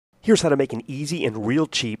Here's how to make an easy and real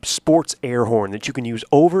cheap sports air horn that you can use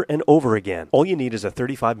over and over again. All you need is a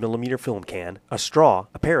 35mm film can, a straw,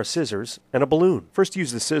 a pair of scissors, and a balloon. First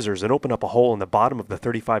use the scissors and open up a hole in the bottom of the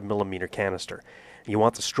 35mm canister. You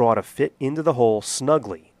want the straw to fit into the hole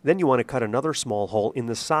snugly. Then you want to cut another small hole in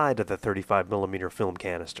the side of the 35mm film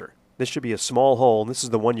canister. This should be a small hole, and this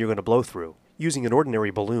is the one you're going to blow through. Using an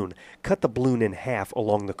ordinary balloon, cut the balloon in half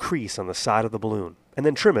along the crease on the side of the balloon, and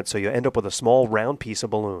then trim it so you end up with a small round piece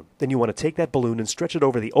of balloon. Then you want to take that balloon and stretch it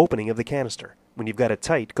over the opening of the canister. When you've got it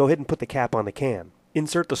tight, go ahead and put the cap on the can.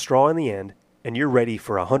 Insert the straw in the end, and you're ready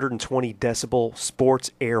for a 120 decibel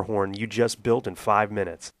sports air horn you just built in 5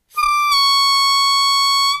 minutes.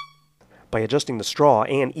 By adjusting the straw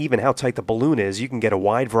and even how tight the balloon is, you can get a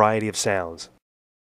wide variety of sounds.